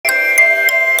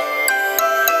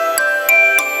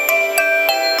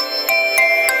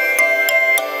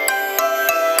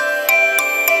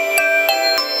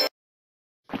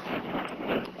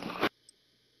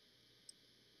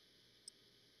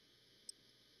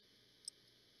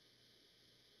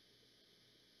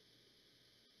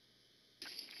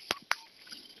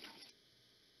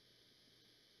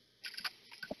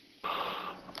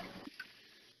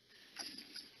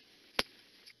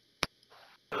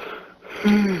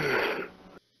Secured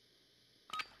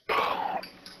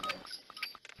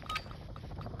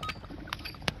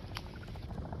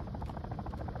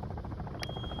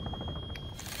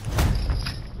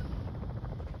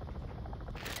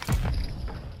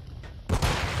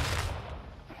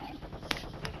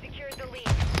the lead.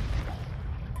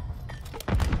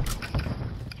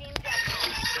 Team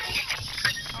deathmatch.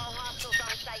 All hostiles on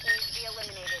site need to be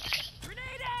eliminated.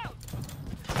 Grenade out!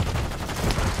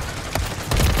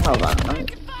 Hold on.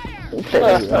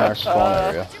 In our spawn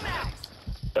area.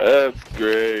 That's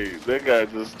great. That guy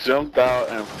just jumped out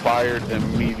and fired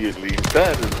immediately.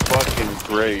 That is fucking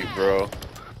great, bro.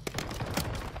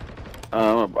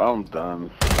 I'm done.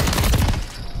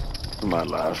 My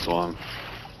last one.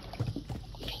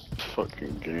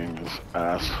 Fucking game is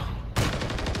ass.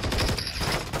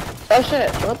 Oh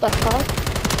shit, what the fuck?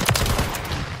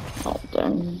 Oh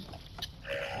damn.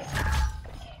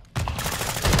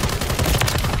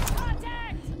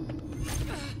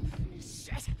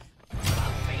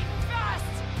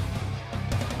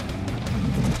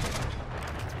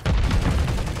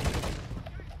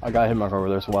 I got him over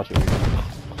there, so watch it.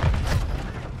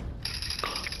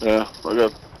 Yeah, I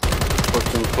got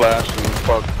fucking flash and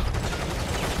fuck.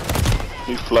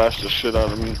 He flashed the shit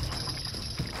out of me.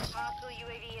 Hostile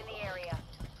UAV in the area.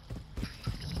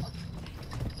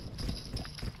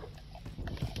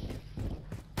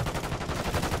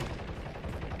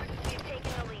 We've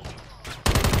taken the lead.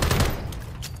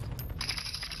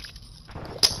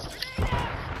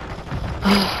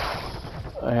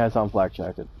 I had some flak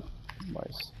jacket.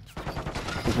 Nice.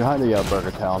 He's behind the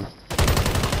Burger Town.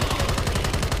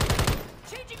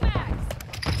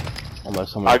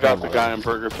 Unless someone. I got the guy in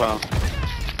Burger Town.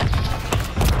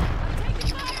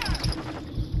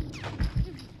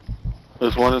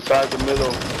 There's one inside the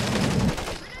middle.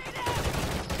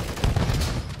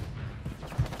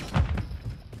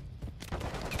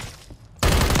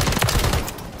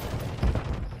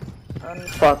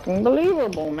 Unfucking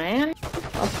believable, man.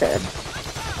 Okay.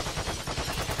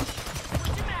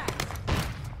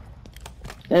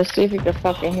 Let's see if you can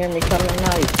fucking hear me coming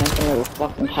now, you fucking little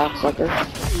fucking cocksucker.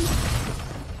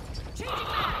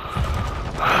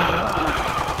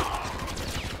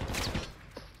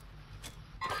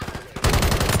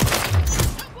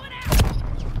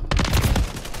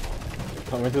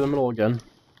 Coming through the middle again.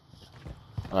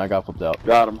 And I got flipped out.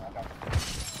 Got him.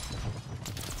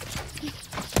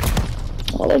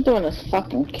 All they're doing is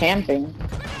fucking camping.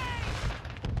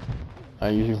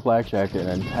 I'm using flak jacket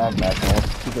and tag match and all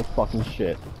stupid fucking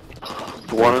shit.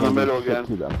 One in the middle again.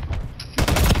 To them.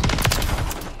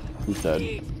 He's dead.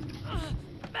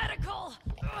 Medical.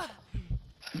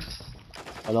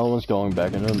 Another one's going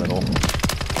back into the middle.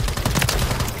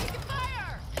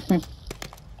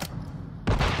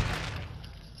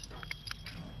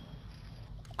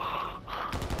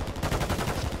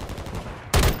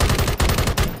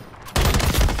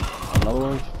 Another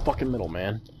one's fucking middle,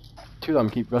 man. Two of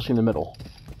them keep rushing the middle.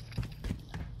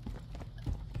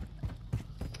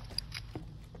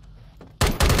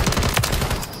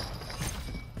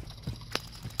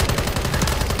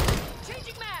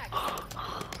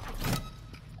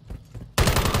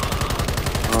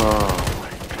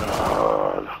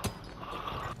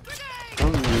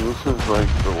 This is like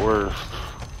the worst.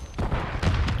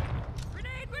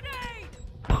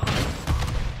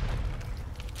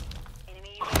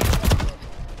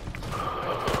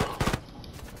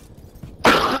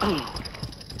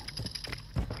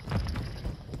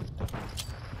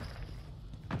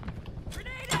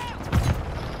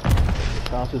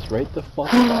 Bounce this right the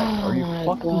fuck back. Are you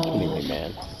fucking kidding me,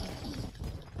 man?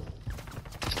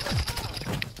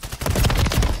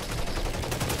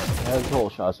 Yeah, this whole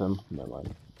shot's him. Never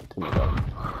mind. Too many of them.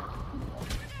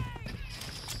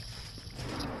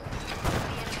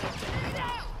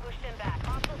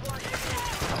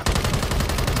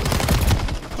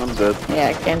 I'm dead. Yeah,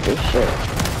 I can't do shit.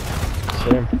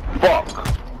 Same. Fuck!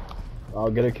 I'll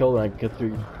get a kill and I get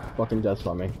 3 fucking deaths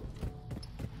on me.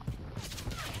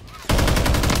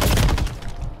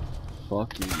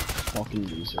 Fuck you, fucking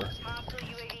loser. Hostile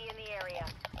UAV in the area.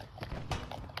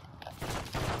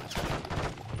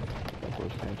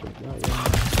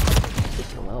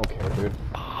 I don't care, dude.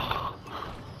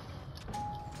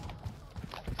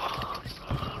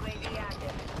 UAV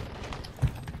active.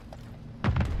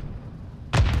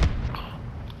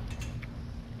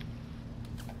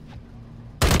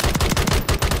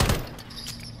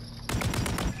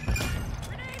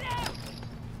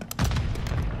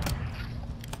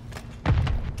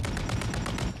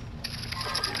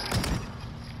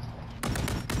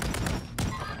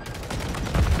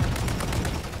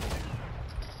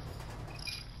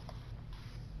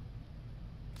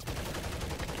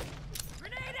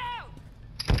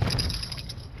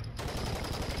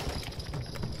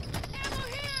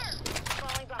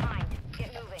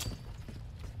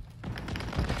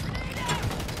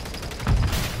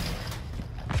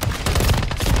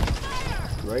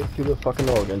 right through the fucking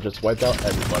org and just wiped out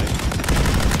everybody.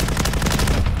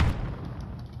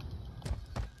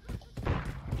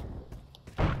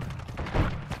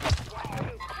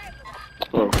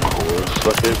 Of course,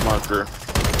 a hit marker.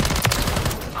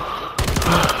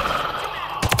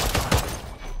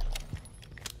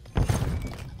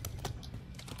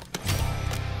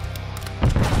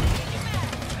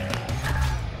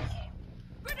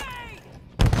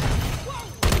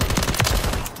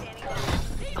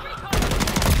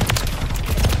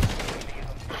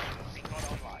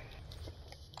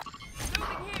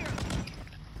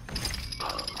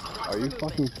 Are you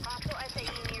fucking...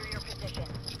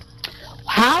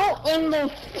 How in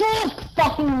the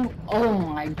fucking... Oh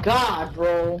my god,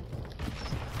 bro.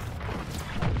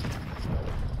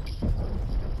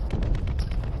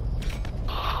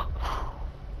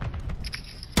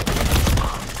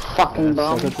 Fucking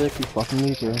bum. Suck a dick, you fucking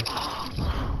need to.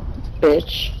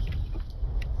 Bitch.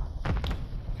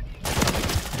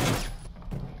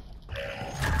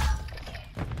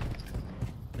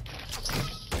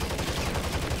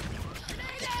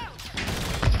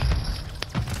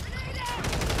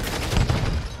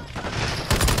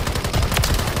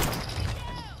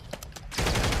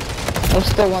 There's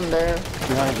still one there.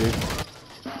 Behind you.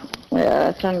 Yeah,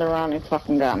 I turned around and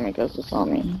fucking got me because it's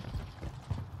on me.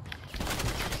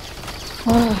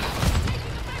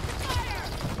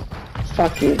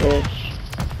 Fuck you, bitch.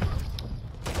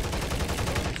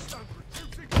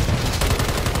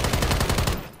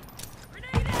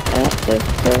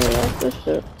 That's this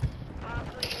shit.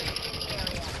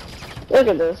 Look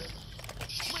at this.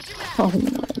 Oh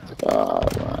my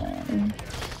god, man.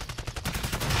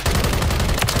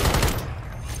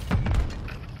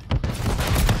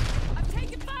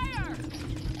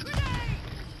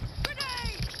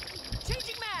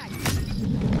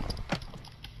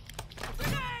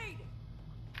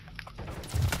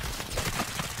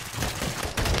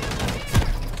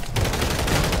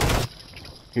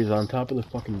 He's on top of the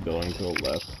fucking building to the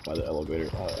left by the elevator,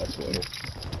 escalator.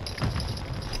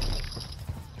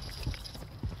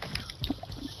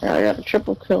 Yeah, I got a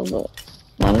triple kill, but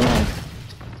not enough.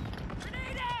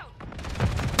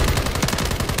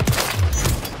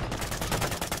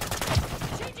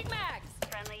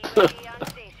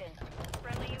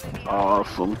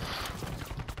 Awesome.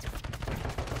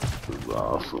 This is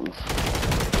awesome.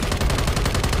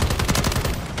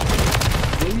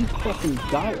 Please fucking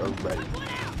die already.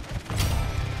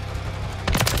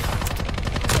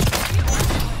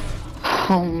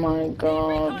 Oh my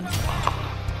god.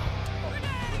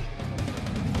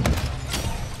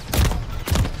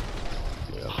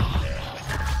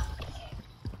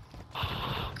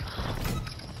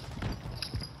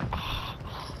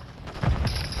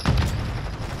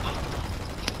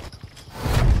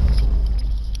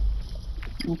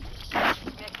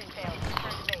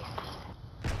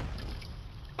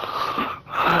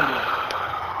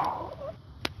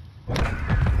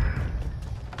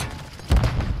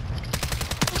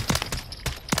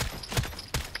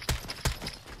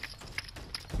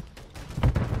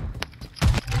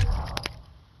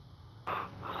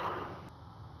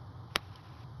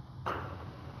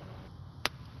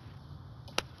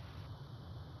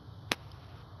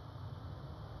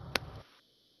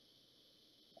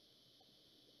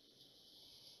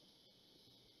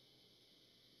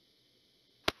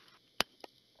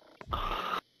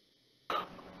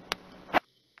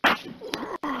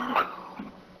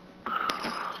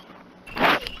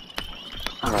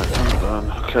 Alright, I'm done.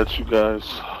 Catch you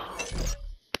guys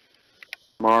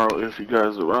tomorrow if you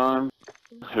guys are on.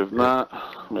 If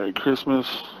not, Merry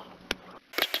Christmas.